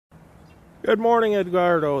Good morning,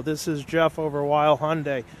 Edgardo. This is Jeff over Weil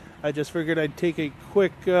Hyundai. I just figured I'd take a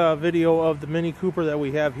quick video of the Mini Cooper that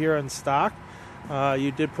we have here in stock.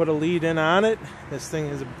 You did put a lead in on it. This thing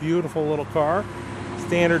is a beautiful little car.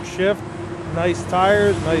 Standard shift, nice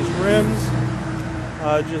tires, nice rims,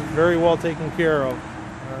 just very well taken care of.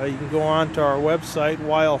 You can go on to our website,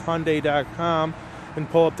 weilhyundai.com, and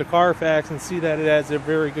pull up the Carfax and see that it has a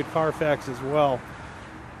very good Carfax as well.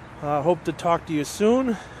 Hope to talk to you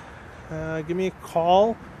soon. Give me a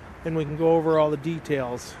call and we can go over all the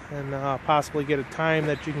details and possibly get a time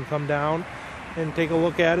that you can come down and take a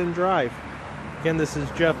look at it and drive. Again, this is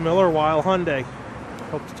Jeff Miller, Weil Hyundai.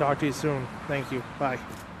 Hope to talk to you soon. Thank you. Bye.